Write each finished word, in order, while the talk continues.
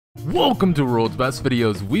Welcome to World's Best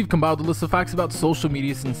Videos. We've compiled a list of facts about social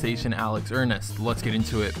media sensation Alex Ernst. Let's get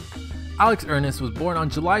into it. Alex Ernst was born on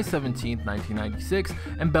July 17, 1996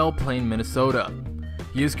 in Belle Plaine, Minnesota.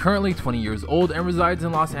 He is currently 20 years old and resides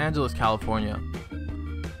in Los Angeles, California.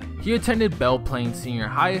 He attended Belle Plaine Senior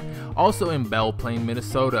High, also in Belle Plaine,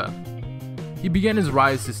 Minnesota. He began his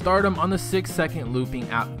rise to stardom on the 6-second looping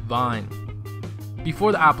app Vine.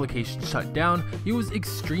 Before the application shut down, he was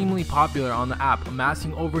extremely popular on the app,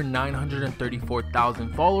 amassing over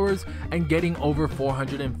 934,000 followers and getting over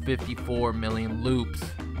 454 million loops.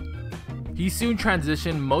 He soon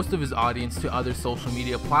transitioned most of his audience to other social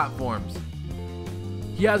media platforms.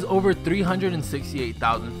 He has over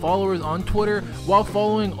 368,000 followers on Twitter while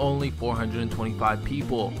following only 425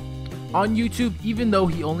 people. On YouTube, even though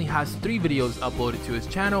he only has 3 videos uploaded to his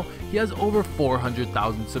channel, he has over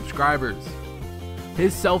 400,000 subscribers.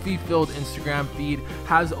 His selfie-filled Instagram feed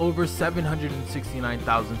has over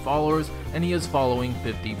 769,000 followers and he is following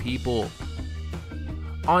 50 people.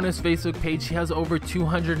 On his Facebook page, he has over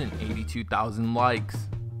 282,000 likes.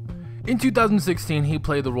 In 2016, he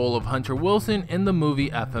played the role of Hunter Wilson in the movie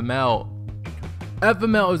FML.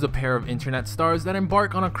 FML is a pair of internet stars that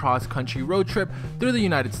embark on a cross-country road trip through the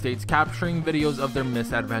United States, capturing videos of their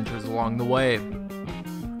misadventures along the way.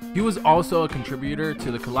 He was also a contributor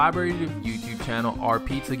to the collaborative YouTube channel Our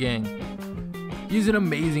Pizza Gang. He's an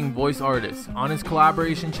amazing voice artist. On his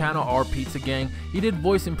collaboration channel Our Pizza Gang, he did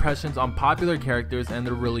voice impressions on popular characters and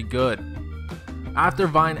they're really good. After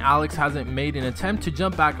Vine, Alex hasn't made an attempt to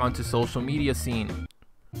jump back onto social media scene.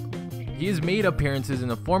 He has made appearances in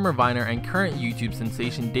the former Viner and current YouTube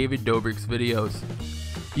sensation David Dobrik's videos.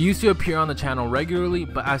 He used to appear on the channel regularly,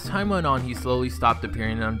 but as time went on, he slowly stopped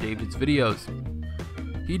appearing on David's videos.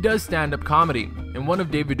 He does stand-up comedy. In one of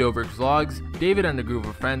David Dobrik's vlogs, David and a group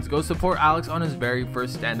of friends go support Alex on his very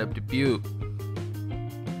first stand-up debut.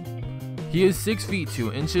 He is 6 feet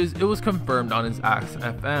 2 inches, it was confirmed on his Ask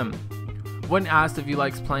FM. When asked if he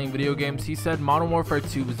likes playing video games, he said Modern Warfare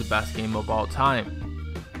 2 was the best game of all time.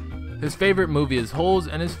 His favorite movie is Holes,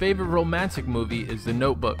 and his favorite romantic movie is The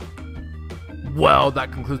Notebook. Well,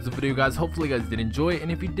 that concludes the video, guys. Hopefully you guys did enjoy it, and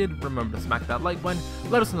if you did, remember to smack that like button.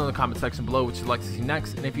 Let us know in the comment section below what you'd like to see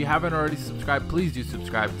next, and if you haven't already subscribed, please do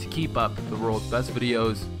subscribe to keep up the world's best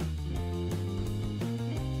videos.